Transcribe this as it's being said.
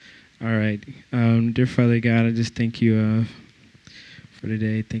All right. Dear Father God, I just thank you for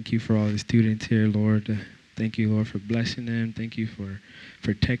today. Thank you for all the students here, Lord. Thank you, Lord, for blessing them. Thank you for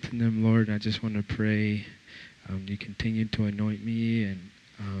protecting them, Lord. I just want to pray you continue to anoint me and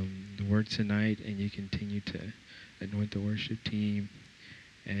the word tonight, and you continue to anoint the worship team.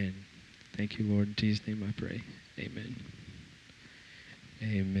 And thank you, Lord. In Jesus' name I pray. Amen.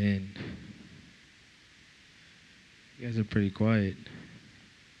 Amen. You guys are pretty quiet.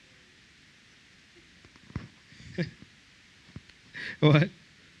 What?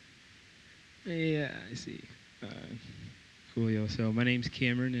 Yeah, I see. Coolio. So my name's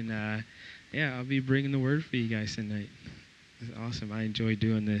Cameron, and yeah, I'll be bringing the word for you guys tonight. It's awesome. I enjoy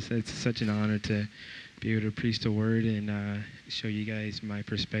doing this. It's such an honor to be able to preach the word and show you guys my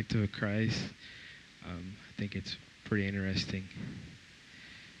perspective of Christ. I think it's pretty interesting.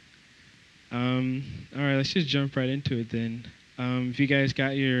 All right, let's just jump right into it then. If you guys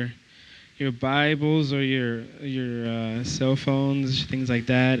got your Bibles or your cell phones, things like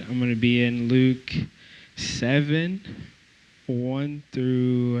that, I'm going to be in Luke 7, 1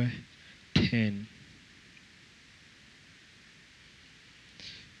 through 10.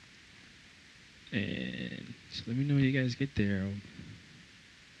 And so let me know when you guys get there.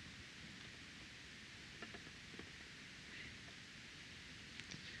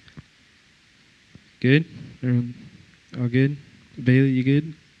 Good? Everyone, all good? Bailey, you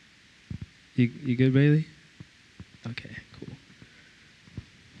good? You good, Bailey? Okay, cool.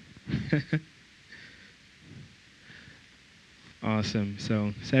 Awesome.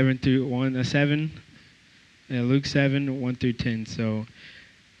 So 7 through 1, 7, Luke 7, 1 through 10. So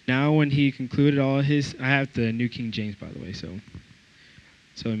now when he concluded all his, I have the New King James, by the way, so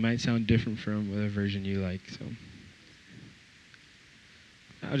it might sound different from whatever version you like. So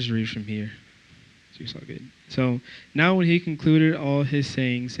I'll just read from here. It's all good. So now when he concluded all his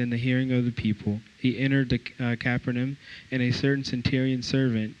sayings in the hearing of the people, he entered the Capernaum, and a certain centurion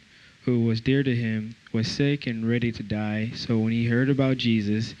servant who was dear to him was sick and ready to die. So when he heard about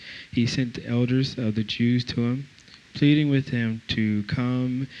Jesus, he sent the elders of the Jews to him, pleading with him to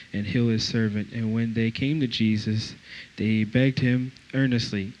come and heal his servant. And when they came to Jesus, they begged him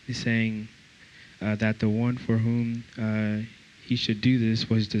earnestly, saying that the one for whom he should do this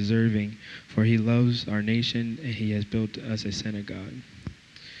was deserving, for he loves our nation and he has built us a synagogue.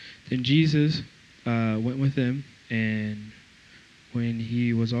 Then Jesus went with them, and when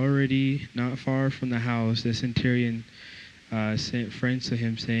he was already not far from the house, the centurion sent friends to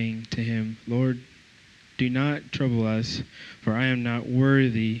him, saying to him, "Lord, do not trouble us, for I am not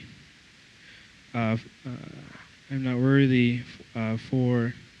worthy. For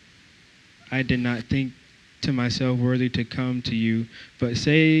I did not think to myself worthy to come to you, but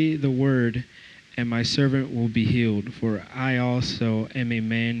say the word, and my servant will be healed. For I also am a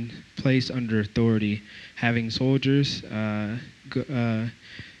man placed under authority, having soldiers." I'm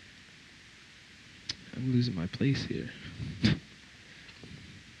losing my place here.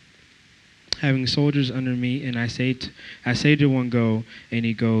 Having soldiers under me, and I say to one, go, and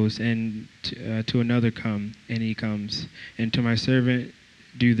he goes, and to another, come, and he comes, and to my servant,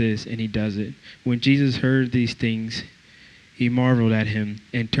 do this, and he does it. When Jesus heard these things, he marveled at him,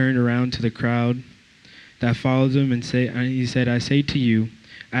 and turned around to the crowd that followed him, and he said, "I say to you,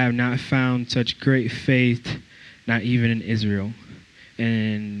 I have not found such great faith, not even in Israel."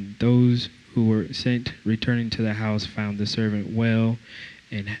 And those who were sent, returning to the house, found the servant well,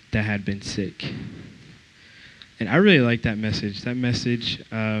 and that had been sick. And I really like that message. That message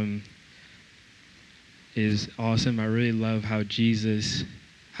is awesome. I really love how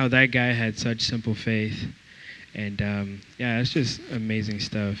that guy had such simple faith. And yeah, it's just amazing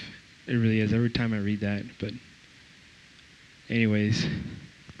stuff. It really is, every time I read that. But anyways,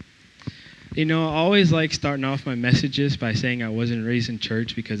 I always like starting off my messages by saying I wasn't raised in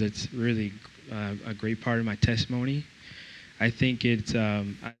church, because it's really a great part of my testimony. I think it's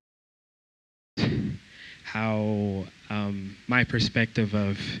how my perspective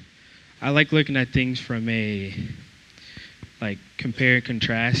of, I like looking at things from a compare and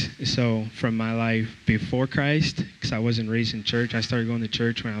contrast. So from my life before Christ, because I wasn't raised in church, I started going to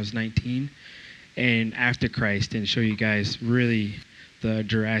church when I was 19, and after Christ, and show you guys really the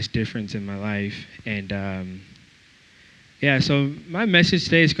drastic difference in my life. And yeah, so my message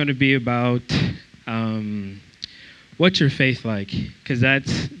today is going to be about what's your faith like? Because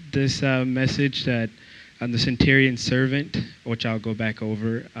that's this message that the centurion servant, which I'll go back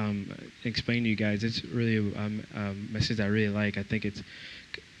over, explain to you guys. It's really a message I really like. I think it's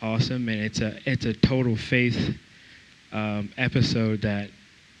awesome, and it's a total faith episode that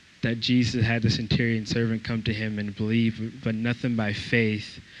Jesus had the centurion servant come to him and believe, but nothing by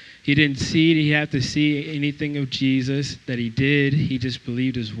faith, He didn't see, he had to see anything of Jesus that he did. He just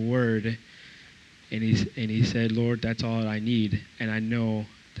believed his word. And he said, Lord, that's all I need. And I know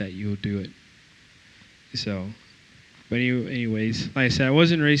that you'll do it. So, but anyways, like I said, I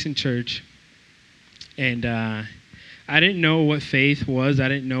wasn't raised in church. And I didn't know what faith was. I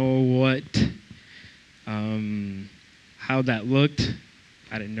didn't know how that looked.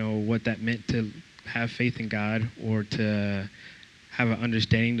 I didn't know what that meant to have faith in God or to have an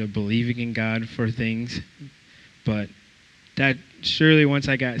understanding of believing in God for things. But that surely, once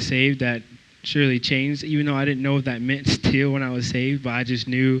I got saved, that surely changed, even though I didn't know what that meant still when I was saved. But I just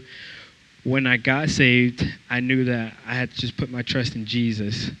knew when I got saved, I knew that I had to just put my trust in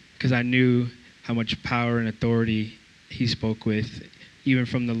Jesus, because I knew how much power and authority he spoke with, even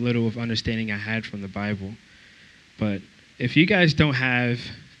from the little of understanding I had from the Bible. But if you guys don't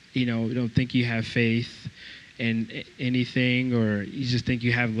don't think you have faith in anything, or you just think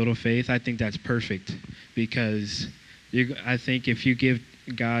you have little faith, I think that's perfect, because I think if you give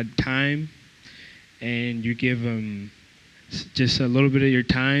God time and you give him just a little bit of your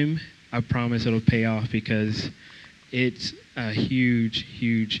time, I promise it'll pay off, because it's a huge,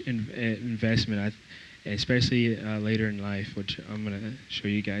 huge investment, especially later in life, which I'm going to show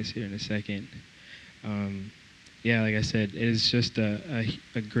you guys here in a second. Like I said, it is just a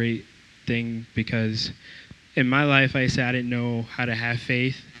great thing, because in my life, like I said, I didn't know how to have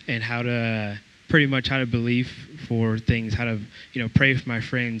faith and how to believe for things, how to, pray for my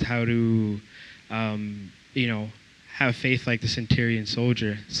friends, how to, have faith like the Centurion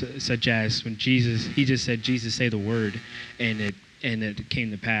soldier, such as when he just said, Jesus, say the word, and it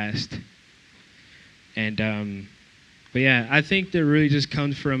came to pass. And, but yeah, I think that really just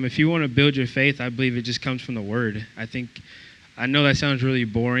comes from, if you want to build your faith, I believe it just comes from the word. I know that sounds really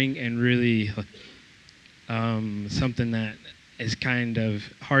boring and really something that is kind of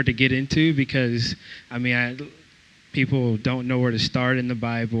hard to get into, because, people don't know where to start in the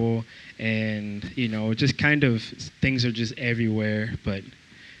Bible, and, just kind of things are just everywhere. But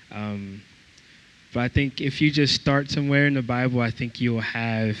I think if you just start somewhere in the Bible, I think you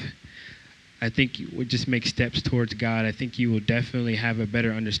would just make steps towards God. I think you will definitely have a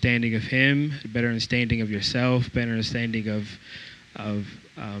better understanding of him, a better understanding of yourself, better understanding of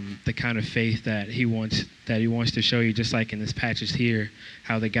the kind of faith that he wants to show you, just like in this passage here,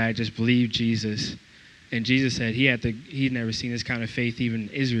 how the guy just believed Jesus. And Jesus said he'd never seen this kind of faith even in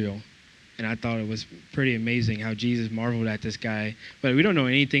Israel. And I thought it was pretty amazing how Jesus marveled at this guy. But we don't know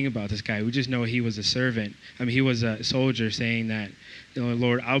anything about this guy. We just know he was a servant. He was a soldier saying that,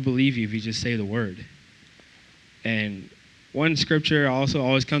 Lord, I'll believe you if you just say the word. And one scripture also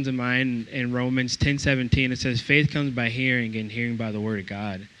always comes to mind in Romans 10:17. It says, faith comes by hearing, and hearing by the word of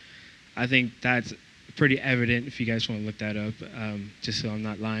God. I think that's pretty evident if you guys want to look that up, just so I'm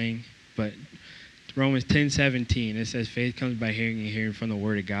not lying. But Romans 10:17, it says faith comes by hearing, and hearing from the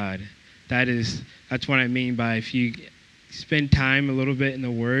word of God. That's what I mean by, if you spend time a little bit in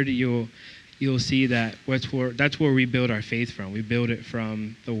the word, you'll see that that's where we build our faith from. We build it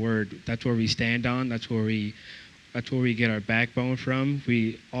from the word. That's where we stand on. That's where we get our backbone from.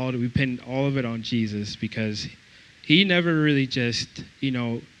 We pin all of it on Jesus, because he never really just,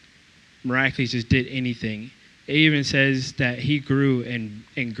 miraculously just did anything. It even says that he grew in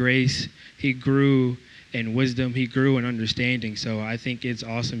grace, he grew in wisdom, he grew in understanding. So I think it's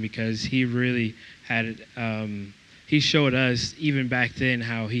awesome, because he really he showed us even back then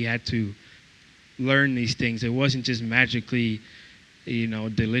how he had to learn these things. It wasn't just magically,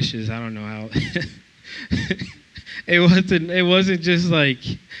 delicious. I don't know how. It wasn't just like,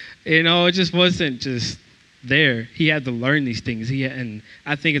 it just wasn't just there. He had to learn these things. And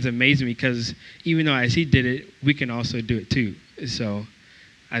I think it's amazing, because even though as he did it, we can also do it too. So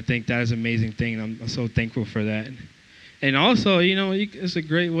I think that is an amazing thing, and I'm so thankful for that. And also, it's a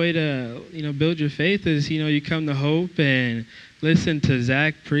great way to, build your faith is, you come to Hope and listen to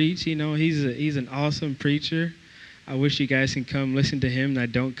Zach preach. He's an awesome preacher. I wish you guys can come listen to him.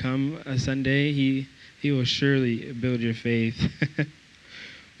 That don't come a Sunday. He will surely build your faith.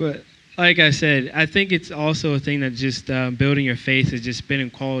 But like I said, I think it's also a thing that just building your faith is just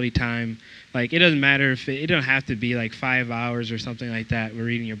spending quality time. Like, it doesn't matter if it don't have to be like 5 hours or something like that. We're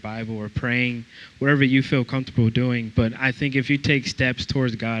reading your Bible or praying, whatever you feel comfortable doing. But I think if you take steps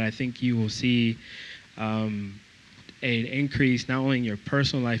towards God, I think you will see an increase not only in your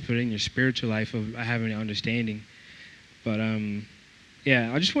personal life, but in your spiritual life of having an understanding. But I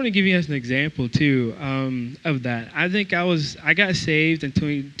just want to give you guys an example too of that. I think I got saved in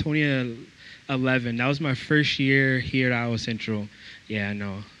 2011. That was my first year here at Iowa Central. Yeah, I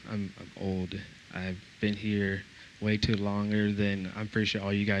know I'm old. I've been here way too longer than I'm pretty sure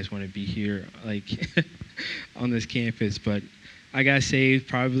all you guys want to be here, like on this campus. But I got saved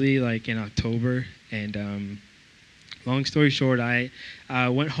probably like in October, and long story short, I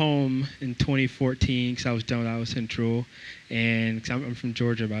went home in 2014 because I was done with Central, and cause I'm from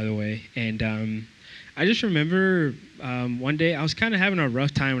Georgia, by the way. And I just remember one day I was kind of having a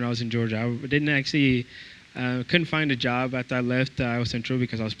rough time when I was in Georgia. I didn't actually couldn't find a job after I left Iowa Central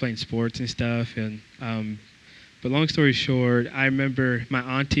because I was playing sports and stuff. And but long story short, I remember my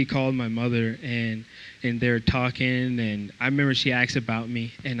auntie called my mother, and they were talking, and I remember she asked about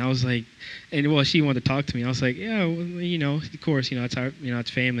me, and I was like, and well, she wanted to talk to me. I was like, yeah, well, of course, it's our, it's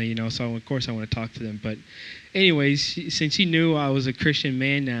family, so of course I want to talk to them. But anyways, since she knew I was a Christian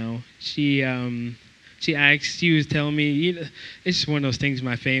man now, she asked, she was telling me, it's just one of those things in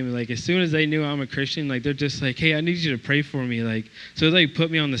my family, like as soon as they knew I'm a Christian, like they're just like, hey, I need you to pray for me, like, so they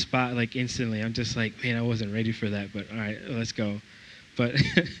put me on the spot like instantly. I'm just like, man, I wasn't ready for that, but all right, let's go. But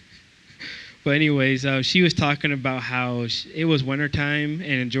but anyways, she was talking about how it was wintertime,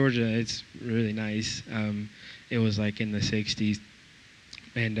 and in Georgia it's really nice. It was like in the 60s,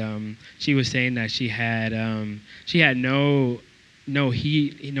 and she was saying that she had no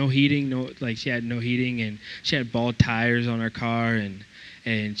heating, she had no heating, and she had bald tires on her car,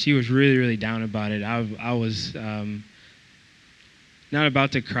 and she was really, really down about it. I was not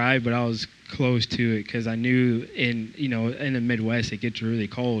about to cry, but I was close to it because I knew in the Midwest it gets really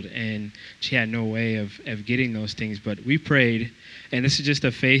cold, and she had no way of getting those things. But we prayed, and this is just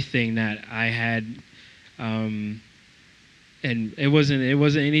a faith thing that I had. And it wasn't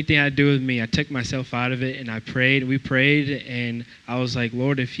anything I had to do with me. I took myself out of it, and we prayed, and I was like,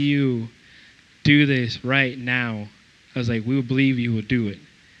 Lord, if you do this right now, I was like, we will believe you will do it.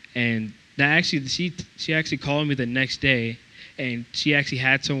 And that actually, she actually called me the next day, and she actually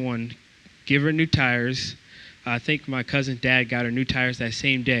had someone give her new tires. I think my cousin's dad got her new tires that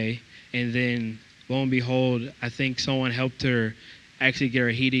same day, and then lo and behold, I think someone helped her actually get her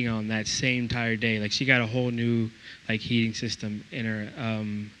heating on that same tire day. Like she got a whole new heating system in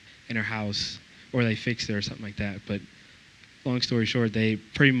her house, or they fixed it or something like that. But long story short, they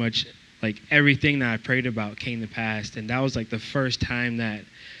pretty much everything that I prayed about came to pass, and that was the first time that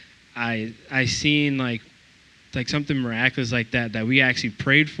I seen something miraculous like that we actually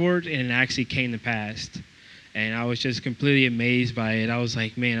prayed for it and it actually came to pass. And I was just completely amazed by it. I was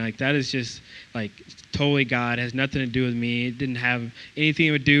like, man, that is just totally God. It has nothing to do with me. It didn't have anything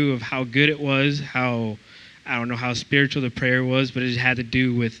to do with how good it was, I don't know how spiritual the prayer was, but it just had to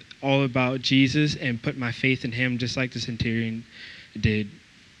do with all about Jesus and put my faith in him, just like the centurion did.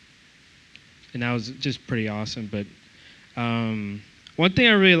 And that was just pretty awesome. But one thing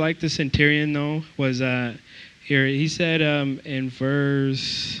I really liked the centurion, though, was here he said in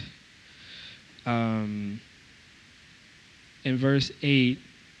verse 8,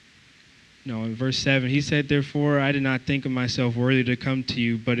 no, in verse 7, he said, therefore, I did not think of myself worthy to come to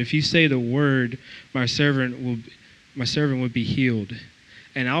you, but if you say the word, my servant would be healed.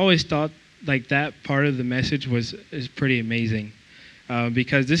 And I always thought that part of the message is pretty amazing,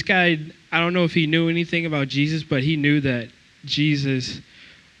 because this guy, I don't know if he knew anything about Jesus, but he knew that Jesus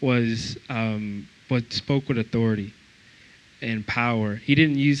was what spoke with authority and power. He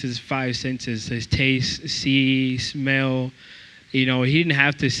didn't use his 5 senses, his taste, see, smell. He didn't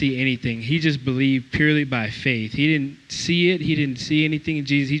have to see anything. He just believed purely by faith. He didn't see it. He didn't see anything in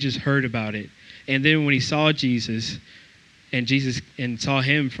Jesus. He just heard about it. And then when he saw Jesus and saw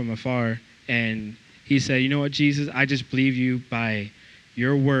him from afar, and he said, you know what, Jesus, I just believe you by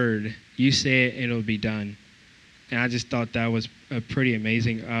your word. You say it, and it'll be done. And I just thought that was pretty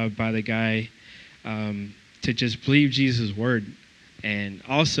amazing by the guy to just believe Jesus' word. And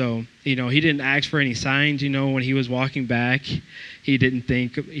also, he didn't ask for any signs, when he was walking back. He didn't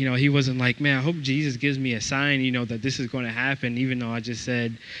think, he wasn't like, man, I hope Jesus gives me a sign, that this is going to happen, even though I just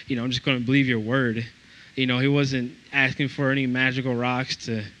said, I'm just going to believe your word. He wasn't asking for any magical rocks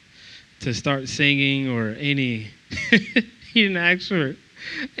to start singing or any, he didn't ask for,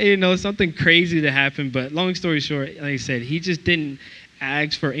 something crazy to happen. But long story short, like I said, he just didn't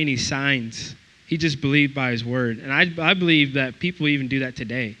ask for any signs. He just believed by his word. And I believe that people even do that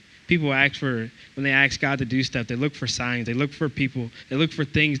today. People when they ask God to do stuff, they look for signs. They look for people. They look for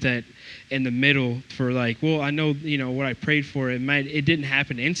things that in the middle for well, I know, what I prayed for. It didn't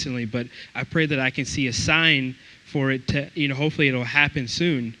happen instantly, but I pray that I can see a sign for it to, hopefully it'll happen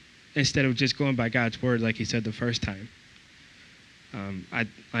soon instead of just going by God's word like he said the first time. Like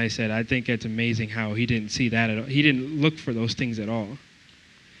I said, I think it's amazing how he didn't see that at all. He didn't look for those things at all.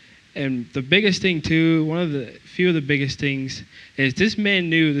 And the biggest thing, too, few of the biggest things is this man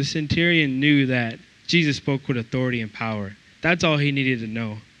the centurion knew that Jesus spoke with authority and power. That's all he needed to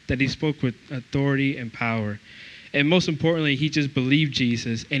know, that he spoke with authority and power. And most importantly, he just believed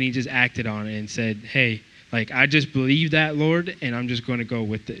Jesus and he just acted on it and said, hey, like, I just believe that, Lord, and I'm just going to go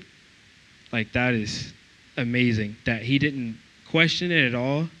with it. Like, that is amazing that he didn't question it at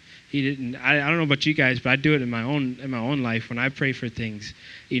all. He didn't. I don't know about you guys, but I do it in my own life when I pray for things.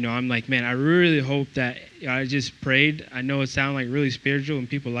 I'm like, man, I really hope that I just prayed. I know it sounded like really spiritual and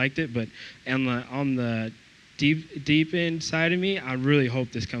people liked it, but on the deep inside of me, I really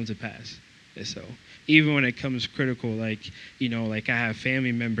hope this comes to pass. And so even when it comes critical, like like I have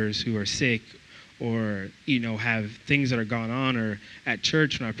family members who are sick, or have things that are going on, or at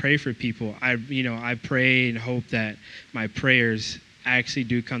church when I pray for people, I pray and hope that my prayers actually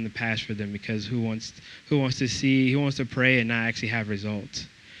do come to pass for them, because who wants to pray and not actually have results?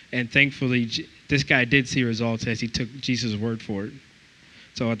 And thankfully, this guy did see results as he took Jesus' word for it.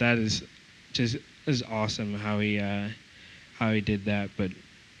 So that is awesome how he did that. But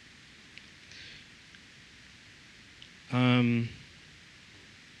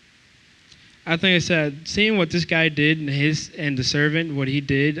I think I said, seeing what this guy did and the servant, what he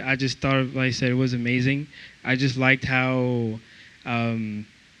did, I just thought, like I said, it was amazing. I just liked how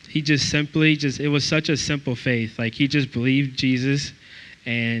he just simply it was such a simple faith. Like, he just believed Jesus,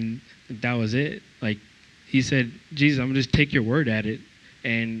 and that was it. Like, he said, Jesus, I'm going to just take your word at it,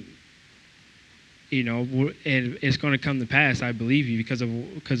 and and it's going to come to pass. I believe you because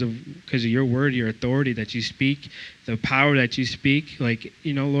of your word, your authority that you speak, the power that you speak. Like,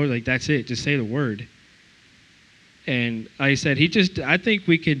 Lord, like, that's it. Just say the word. And like I said, I think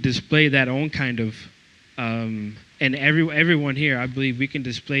we could display that own kind of, and everyone here, I believe we can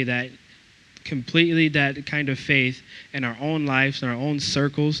display that completely, that kind of faith in our own lives, in our own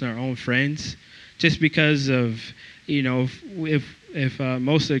circles, in our own friends, just because of, if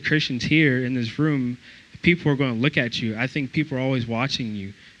most of the Christians here in this room, people are going to look at you. I think people are always watching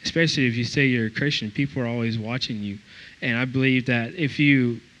you, especially if you say you're a Christian. People are always watching you. And I believe that if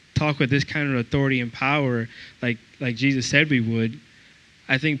you talk with this kind of authority and power, like Jesus said we would,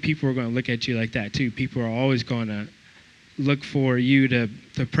 I think people are going to look at you like that too. People are always going to look for you to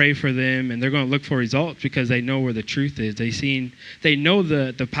pray for them, and they're going to look for results because they know where the truth is. They know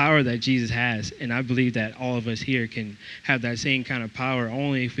the power that Jesus has, and I believe that all of us here can have that same kind of power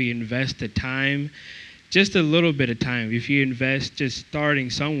only if we invest the time, just a little bit of time. If you invest just starting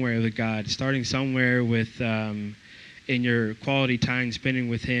somewhere with God, starting somewhere with in your quality time spending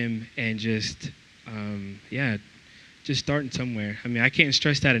with Him, and just starting somewhere. I mean, I can't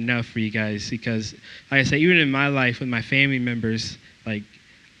stress that enough for you guys, because, like I said, even in my life with my family members, like,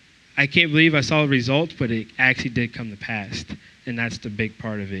 I can't believe I saw the results, but it actually did come to pass, and that's the big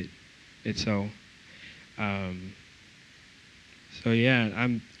part of it. It's I'm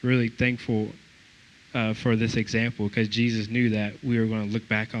really thankful for this example, because Jesus knew that we were going to look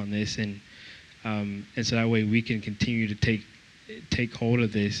back on this, and so that way we can continue to take hold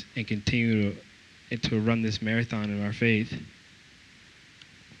of this and continue to run this marathon in our faith.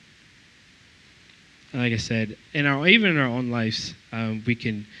 Like I said, even in our own lives, we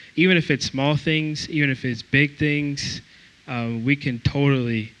can, even if it's small things, even if it's big things, we can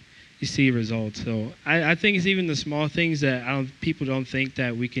totally see results. So I think it's even the small things that people don't think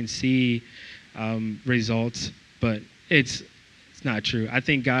that we can see results, but it's not true. I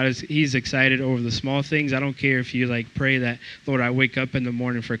think He's excited over the small things. I don't care if you pray that, Lord, I wake up in the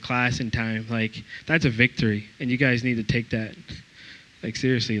morning for class in time. Like, that's a victory, and you guys need to take that. Like,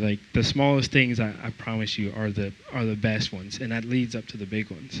 seriously, like, the smallest things, I promise you, are the best ones, and that leads up to the big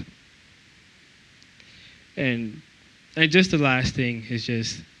ones. And just the last thing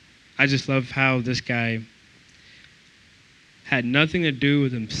is I just love how this guy had nothing to do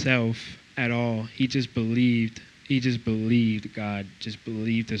with himself at all. He just believed God, just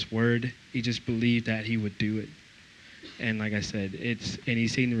believed His word. He just believed that He would do it. And like I said, and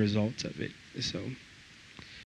he's seen the results of it. So